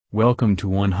Welcome to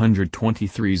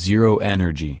 123.0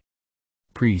 Energy.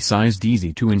 Pre-sized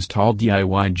easy-to-install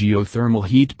DIY geothermal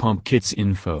heat pump kits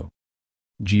info.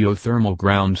 Geothermal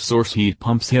ground source heat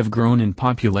pumps have grown in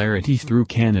popularity through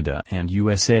Canada and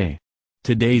USA.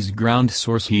 Today's ground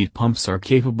source heat pumps are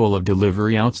capable of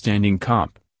delivering outstanding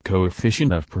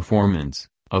coefficient of performance,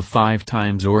 of 5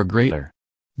 times or greater.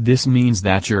 This means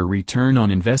that your return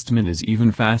on investment is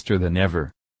even faster than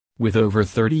ever. With over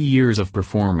 30 years of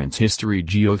performance history,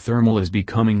 geothermal is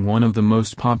becoming one of the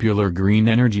most popular green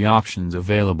energy options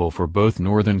available for both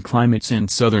northern climates and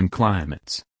southern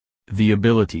climates. The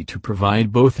ability to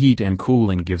provide both heat and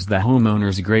cooling gives the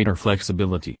homeowners greater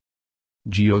flexibility.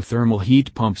 Geothermal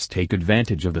heat pumps take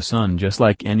advantage of the sun just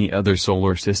like any other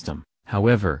solar system.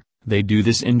 However, they do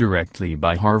this indirectly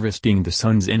by harvesting the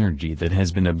sun's energy that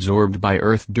has been absorbed by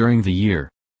Earth during the year.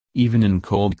 Even in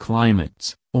cold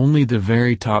climates, only the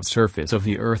very top surface of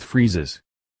the Earth freezes.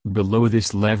 Below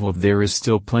this level there is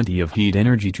still plenty of heat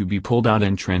energy to be pulled out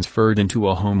and transferred into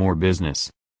a home or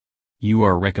business. You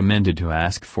are recommended to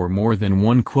ask for more than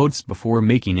one quotes before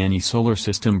making any solar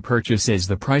system purchase, as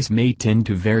the price may tend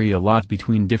to vary a lot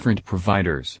between different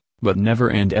providers, but never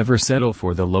and ever settle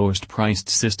for the lowest priced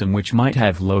system which might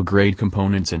have low-grade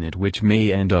components in it which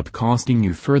may end up costing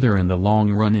you further in the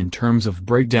long run in terms of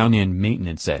breakdown and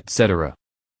maintenance, etc.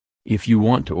 If you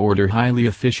want to order highly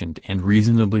efficient and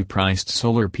reasonably priced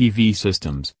solar PV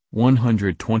systems,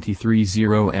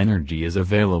 123.0 Energy is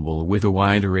available with a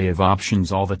wide array of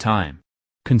options all the time.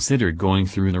 Consider going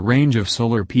through the range of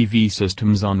solar PV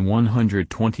systems on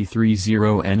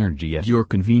 123.0 Energy at your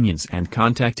convenience and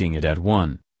contacting it at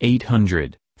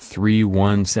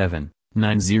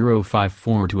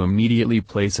 1-800-317-9054 to immediately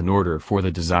place an order for the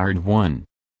desired one.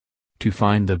 To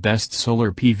find the best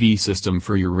solar PV system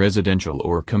for your residential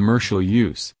or commercial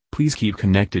use, please keep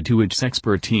connected to its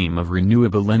expert team of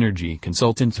renewable energy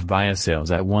consultants via sales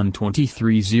at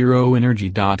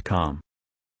 123.0energy.com.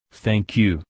 Thank you.